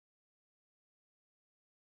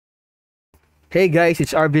Hey guys,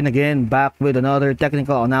 it's Arvin again, back with another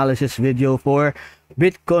technical analysis video for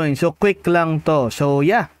Bitcoin. So quick lang to. So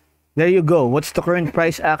yeah, there you go. What's the current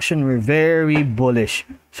price action? We're very bullish.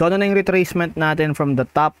 So ano na yung retracement natin from the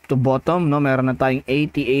top to bottom? No, meron na tayong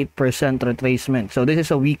 88% retracement. So this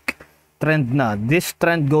is a weak trend na. This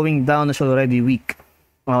trend going down is already weak.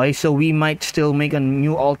 Okay, so we might still make a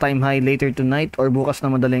new all-time high later tonight or bukas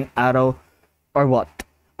na madaling araw or what?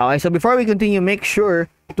 Okay, so before we continue, make sure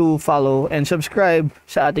to follow and subscribe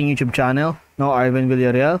sa ating YouTube channel, no, Arvin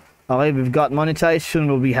Villarreal. Okay, we've got monetized, soon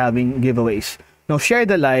we'll be having giveaways. No, share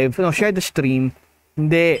the live, no, share the stream.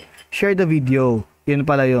 Hindi, share the video. Yun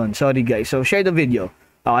pala yun. Sorry guys. So share the video.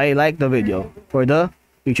 Okay, like the video for the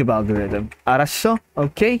YouTube algorithm. Araso?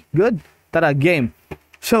 Okay, good. Tara, game.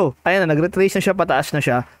 So, ayan na, nag-retrace na siya, pataas na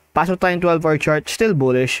siya. Pasok tayong 12-hour chart, still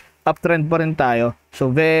bullish. Uptrend pa rin tayo. So,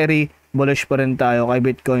 very bullish pa rin tayo kay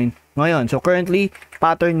Bitcoin ngayon. So, currently,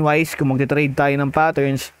 pattern-wise, kung magte-trade tayo ng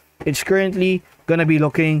patterns, it's currently gonna be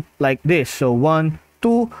looking like this. So, 1,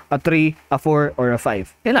 2, a 3, a 4, or a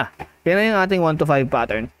 5. Yan na. Yan na yung ating 1 to 5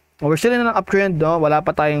 pattern. We're still in an uptrend, no? Wala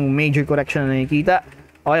pa tayong major correction na nakikita.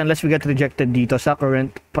 Okay, unless we get rejected dito sa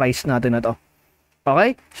current price natin na to.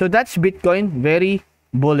 Okay? So, that's Bitcoin. Very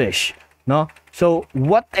bullish, no? So,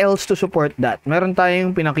 what else to support that? Meron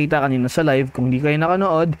tayong pinakita kanina sa live. Kung di kayo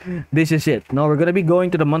nakanood, this is it, no? We're gonna be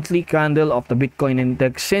going to the monthly candle of the Bitcoin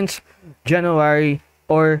index since January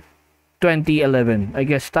or 2011. I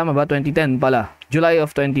guess, tama ba? 2010 pala. July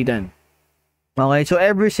of 2010. Okay, so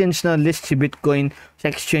ever since na list si Bitcoin sa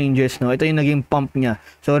exchanges, no, ito yung naging pump niya.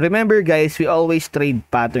 So, remember guys, we always trade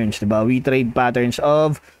patterns, diba? We trade patterns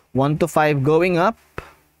of 1 to 5 going up.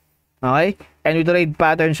 Okay? And we trade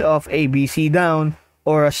patterns of ABC down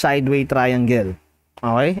or a sideways triangle.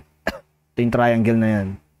 Okay? Ito yung triangle na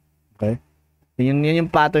yan. Okay? Yun yung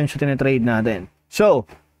patterns na tinatrade natin. So,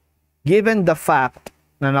 given the fact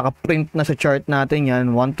na nakaprint na sa chart natin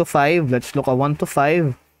yan, 1 to 5, let's look at 1 to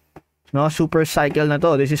 5. No, super cycle na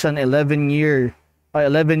to. This is an 11-year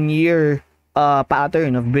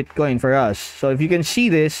pattern of Bitcoin for us. So, if you can see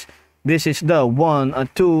this, this is the 1, a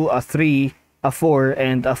 2, a 3, a 4,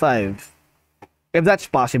 and a 5. If that's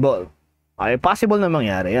possible. Okay, possible na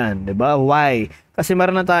mangyari yan, diba? Why? Kasi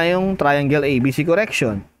meron na tayong triangle ABC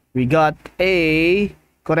correction. We got a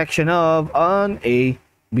correction of on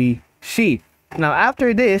ABC. Now,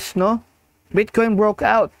 after this, no, Bitcoin broke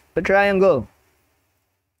out the triangle.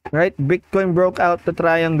 Right? Bitcoin broke out the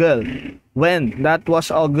triangle. When? That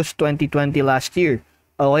was August 2020 last year.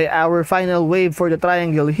 Okay, our final wave for the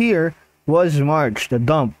triangle here was March, the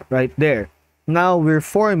dump right there. Now we're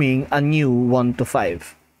forming a new 1 to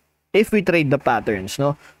 5 if we trade the patterns,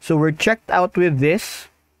 no? So we're checked out with this,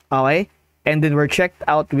 okay, and then we're checked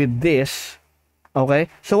out with this, okay.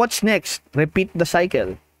 So what's next? Repeat the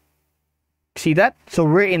cycle. See that? So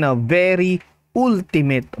we're in a very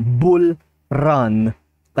ultimate bull run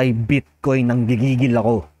kay Bitcoin. Nang gigigil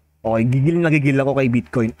ako. Okay, gigil ako kay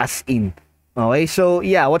Bitcoin as in. Okay, so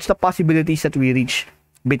yeah, what's the possibilities that we reach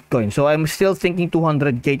Bitcoin? So I'm still thinking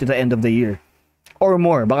 200k to the end of the year. Or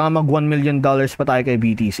more. Baka mag $1 million pa tayo kay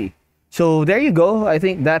BTC. So, there you go. I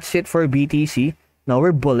think that's it for BTC. Now,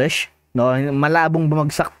 we're bullish. No, malabong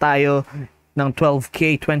bumagsak tayo ng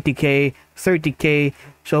 12k, 20k, 30k.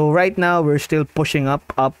 So, right now, we're still pushing up,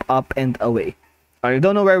 and away. I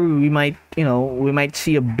don't know where we might, we might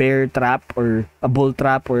see a bear trap or a bull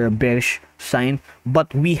trap or a bearish sign.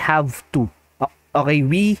 But we have to. Okay,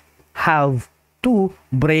 we have to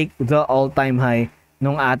break the all-time high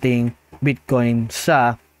ng ating Bitcoin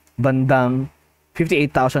sa bandang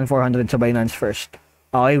 58,400 sa Binance First.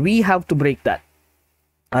 Okay, we have to break that.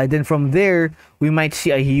 Then from there, we might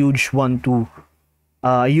see a huge 1 and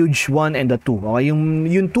a 2. Okay,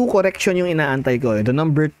 yung 2 correction yung inaantay ko, the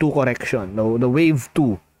number 2 correction, the wave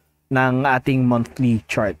 2 ng ating monthly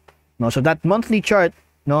chart. No, so that monthly chart,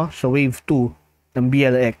 no, so wave 2 ng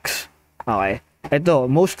BLX. Okay. Ito,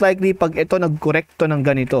 most likely pag ito nagkorekto ng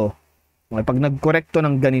ganito, okay, pag nagkorekto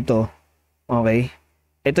ng ganito, okay,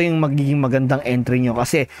 ito yung magiging magandang entry nyo.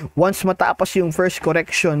 Kasi, once matapos yung first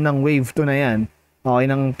correction ng wave 2 na yan, okay,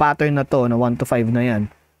 ng pattern na to, na 1 to 5 na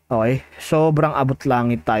yan, okay, sobrang abot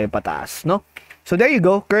langit tayo pataas, no? So, there you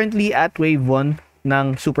go. Currently at wave 1 ng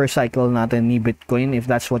super cycle natin ni Bitcoin,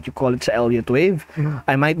 if that's what you call it sa Elliott wave.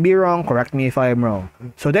 I might be wrong. Correct me if I'm wrong.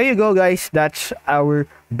 So, there you go, guys. That's our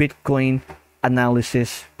Bitcoin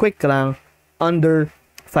analysis. Quick lang, under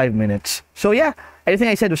 5 minutes. So, yeah.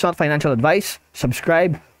 Anything I said was not financial advice.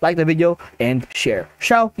 Subscribe, like the video, and share.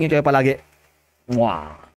 Ciao! Ingat kayo palagi. Mwah!